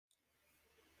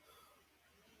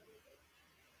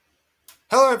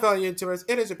Hello fellow YouTubers,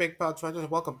 it is your Big Pal Treasure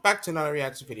and welcome back to another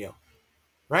reaction video.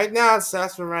 Right now it's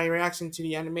Hazbin my reaction to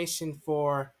the animation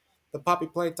for the Poppy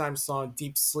Playtime song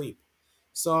Deep Sleep.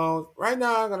 So right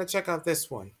now I'm going to check out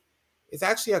this one. It's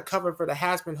actually a cover for the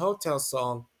Hazbin Hotel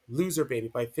song Loser Baby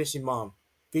by Fishy Mom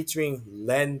featuring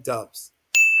Len Dubs.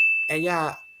 And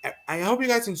yeah, I hope you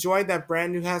guys enjoyed that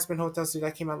brand new Hazbin Hotel song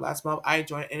that came out last month. I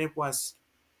enjoyed it and it was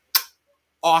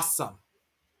awesome.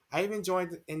 I even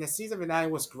enjoyed it, and the season finale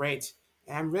was great.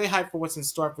 And I'm really hyped for what's in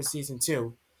store for season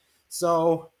 2.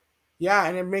 So, yeah,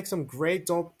 and it makes some great,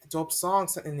 dope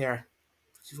songs in there.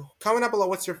 Comment down below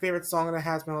what's your favorite song that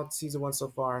has been on season 1 so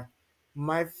far.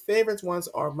 My favorite ones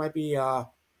might be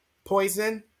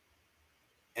Poison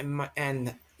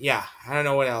and yeah, I don't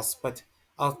know what else, but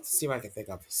I'll see what I can think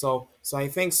of. So I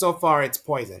think so far it's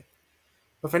Poison.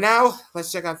 But for now,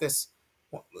 let's check out this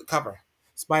cover.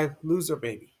 It's by Loser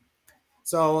Baby.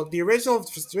 So the original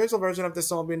version of this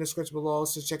song will be in the description below,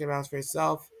 so check it out for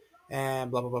yourself.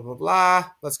 And blah blah blah blah blah.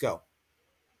 Let's go.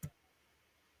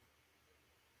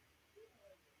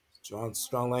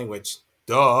 Strong language.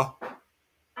 Duh.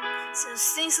 So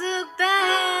things look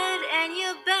bad and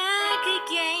you're back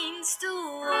against the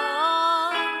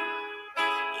wall.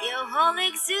 Your whole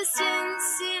existence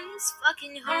seems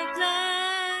fucking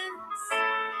hopeless.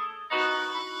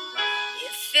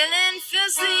 You're feeling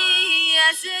fiercely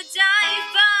as a dive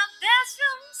bomb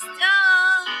bedroom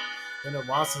stall. Been a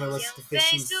while since I listened to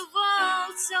Fishy's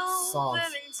songs.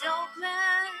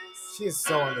 She is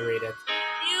so underrated.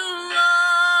 You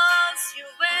lost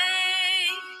your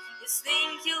way. You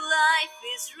think your life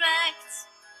is wrecked.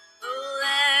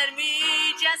 Let me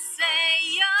just say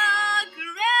you're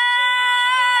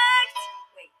correct.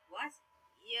 Wait, what?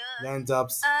 Len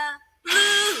Dubs. A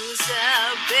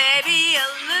loser, baby, a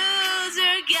loser.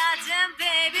 Goddamn,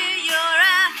 baby, you're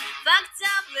a fucked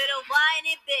up little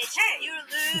whiny bitch. Hey. You're a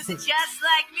loser just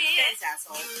like me. Thanks,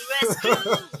 asshole. You're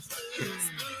a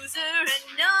loser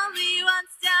and only one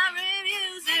star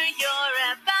abuser. You're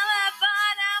a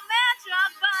bottom and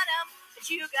rock bottom. But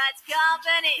you got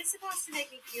company. It's supposed to make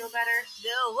me feel better.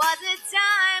 There was a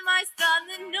time I thought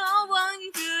that no one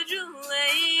could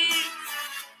relate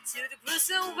to the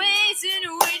gruesome ways in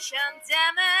which I'm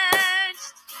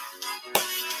damaged.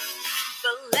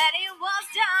 But letting was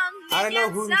done. I don't know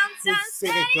who's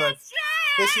singing good.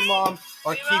 Fishy Mom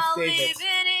or Keith David,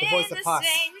 the voice of Huss.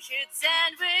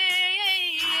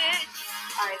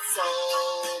 I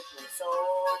sold my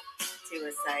soul to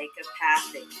a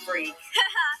psychopathic freak.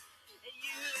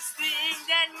 You think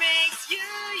that makes you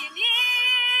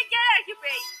unique. Get out your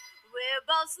break. We're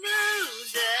both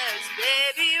losers,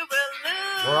 baby.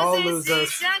 We're all losers.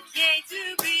 It's okay to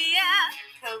be a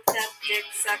Coked up dick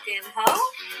sucking hoe.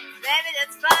 Baby,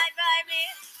 that's fine by me.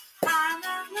 I'm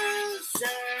a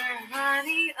loser,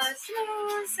 honey, a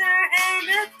snoozer and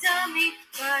a dummy.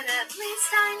 But at least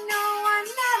I know I'm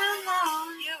not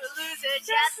alone. You're a loser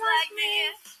just like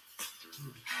me.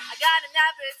 I got an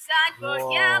appetite for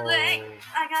gambling.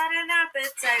 I got an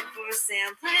appetite for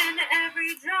sampling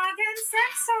every drug and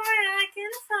sex toy I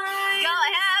can find. Go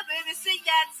ahead, baby, sing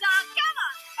that song. Come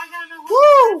on. I got a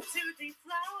whole to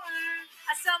deflower.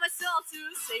 I sell my soul to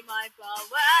save my power.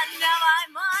 Now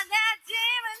I'm on that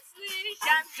demon's leash.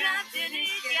 I'm trapped and it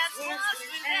gets worse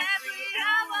with every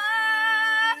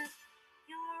hour.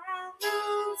 You're a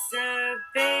loser,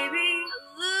 baby. A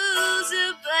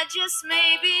loser, but just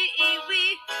maybe if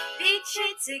we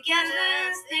cheat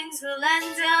together, things will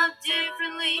end up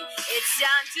differently. It's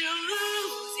time to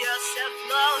lose yourself,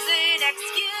 lose and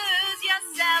excuse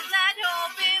yourself. Let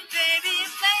hope in, baby,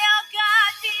 play your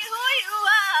God, be who you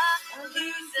are. A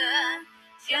loser,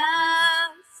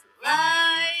 just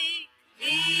like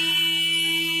me.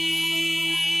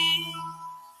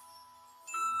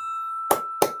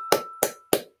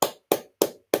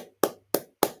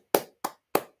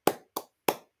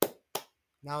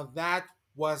 Now that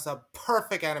was a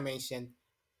perfect animation.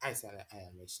 I said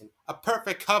animation. A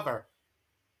perfect cover.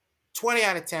 20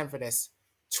 out of 10 for this.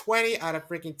 20 out of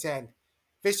freaking 10.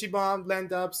 Fishy Bomb, Len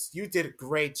Dubs, you did a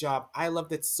great job. I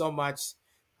loved it so much.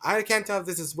 I can't tell if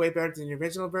this is way better than the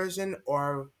original version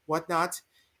or whatnot.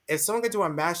 If someone could do a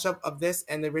mashup of this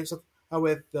and the original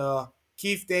with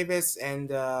Keith Davis and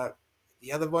the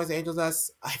other voice Angel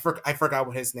does, I forgot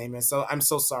what his name is, so I'm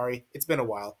so sorry. It's been a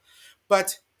while.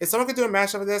 But if someone could do a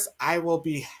mashup of this, I will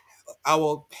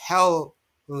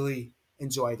hellily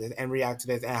enjoy this and react to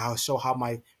this, and I'll show how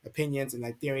my opinions and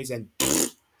my theories and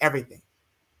everything.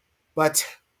 But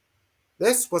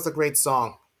this was a great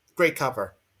song, great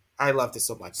cover. I loved it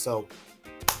so much. So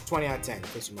 20 out of 10,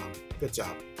 Fishy Mom. Good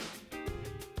job.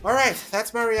 Alright,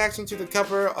 that's my reaction to the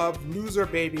cover of Loser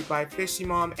Baby by Fishy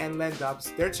Mom and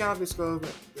Lendubs. Their channel will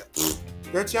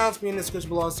be in the description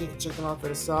below so you can check them out for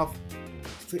yourself.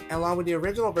 Along with the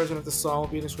original version of the song will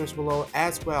be in the description below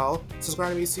as well.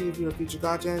 Subscribe to me to see your future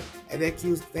content. And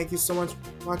thank you so much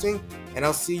for watching. And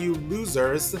I'll see you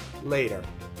losers later.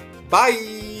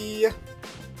 Bye!